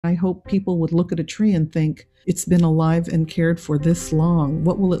I hope people would look at a tree and think, it's been alive and cared for this long.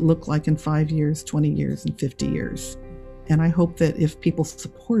 What will it look like in 5 years, 20 years, and 50 years? And I hope that if people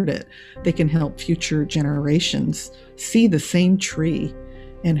support it, they can help future generations see the same tree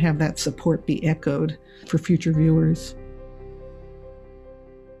and have that support be echoed for future viewers.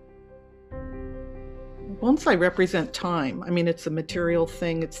 Bonsai represent time. I mean, it's a material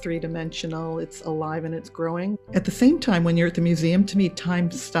thing, it's three-dimensional, it's alive and it's growing. At the same time, when you're at the museum, to me, time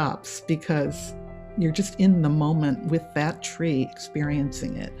stops because you're just in the moment with that tree,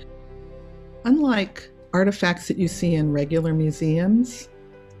 experiencing it. Unlike artifacts that you see in regular museums,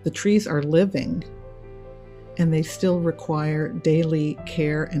 the trees are living and they still require daily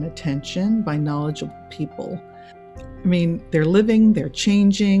care and attention by knowledgeable people. I mean, they're living, they're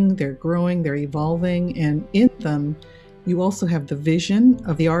changing, they're growing, they're evolving, and in them, you also have the vision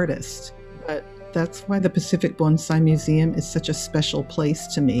of the artist. But that's why the Pacific Bonsai Museum is such a special place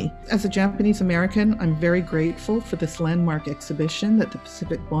to me. As a Japanese American, I'm very grateful for this landmark exhibition that the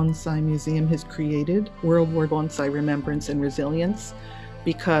Pacific Bonsai Museum has created, World War Bonsai Remembrance and Resilience,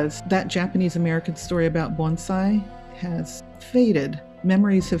 because that Japanese American story about bonsai has faded.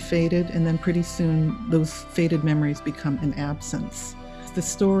 Memories have faded, and then pretty soon those faded memories become an absence. The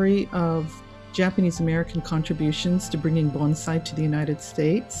story of Japanese American contributions to bringing bonsai to the United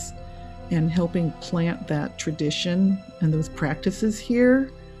States and helping plant that tradition and those practices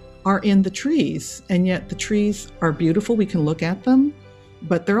here are in the trees. And yet the trees are beautiful, we can look at them,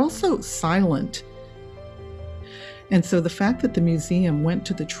 but they're also silent. And so the fact that the museum went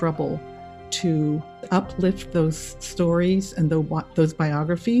to the trouble to uplift those stories and those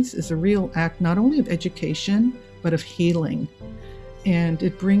biographies is a real act not only of education, but of healing. And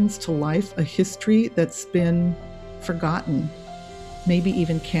it brings to life a history that's been forgotten, maybe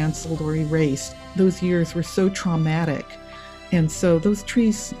even canceled or erased. Those years were so traumatic. And so those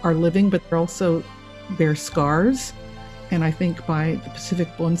trees are living, but they also bear scars. And I think by the Pacific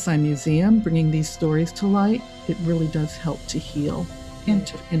Bonsai Museum bringing these stories to light, it really does help to heal and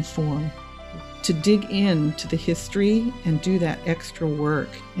to inform. To dig into the history and do that extra work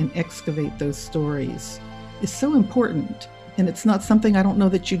and excavate those stories is so important. And it's not something I don't know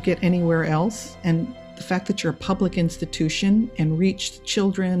that you get anywhere else. And the fact that you're a public institution and reach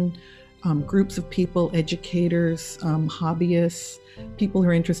children, groups of people, educators, hobbyists, people who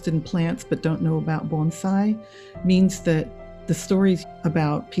are interested in plants but don't know about bonsai, means that the stories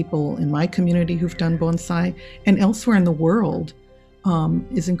about people in my community who've done bonsai and elsewhere in the world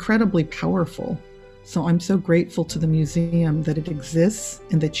is incredibly powerful. So I'm so grateful to the museum that it exists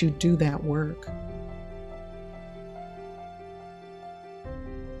and that you do that work.